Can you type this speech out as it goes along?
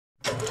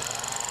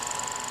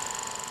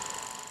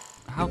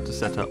How to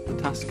set up the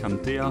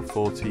Tascam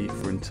DR40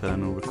 for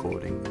internal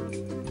recording.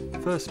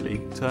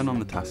 Firstly, turn on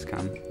the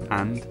Tascam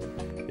and,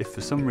 if for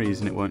some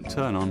reason it won't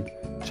turn on,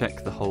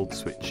 check the hold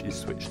switch is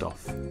switched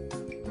off.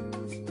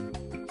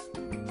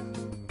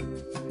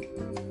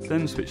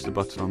 Then switch the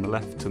button on the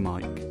left to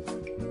mic.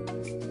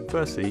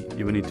 Firstly,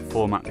 you will need to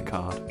format the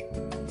card.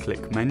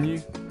 Click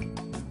Menu,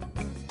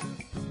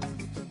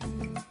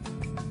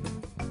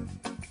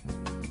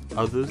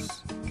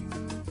 Others,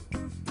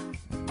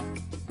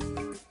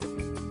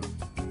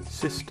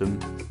 System,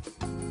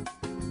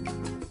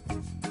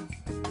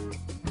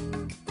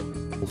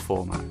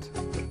 Format.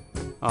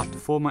 After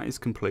format is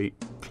complete,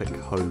 click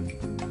Home.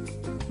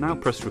 Now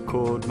press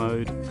record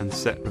mode and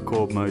set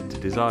record mode to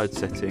desired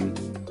setting,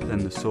 then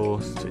the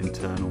source to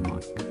internal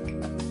mic.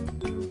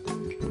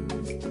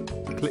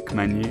 Click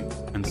Menu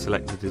and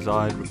select the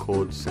desired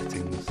record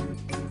settings.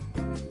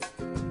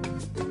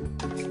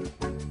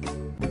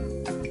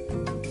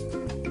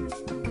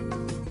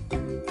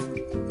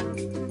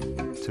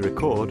 To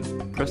record,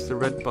 press the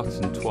red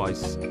button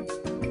twice.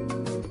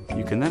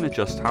 You can then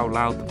adjust how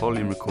loud the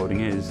volume recording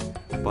is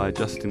by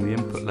adjusting the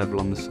input level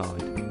on the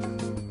side.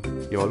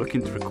 You are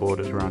looking to record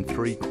at around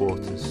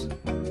 3/4.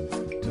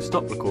 To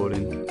stop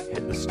recording,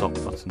 hit the stop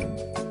button.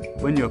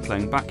 When you are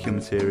playing back your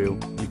material,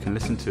 you can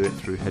listen to it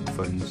through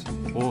headphones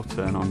or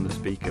turn on the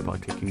speaker by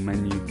clicking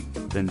Menu,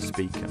 then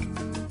Speaker.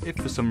 If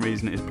for some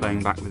reason it is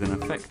playing back with an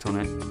effect on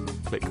it,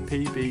 click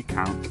PB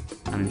Count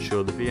and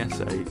ensure the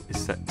VSA is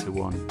set to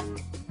 1.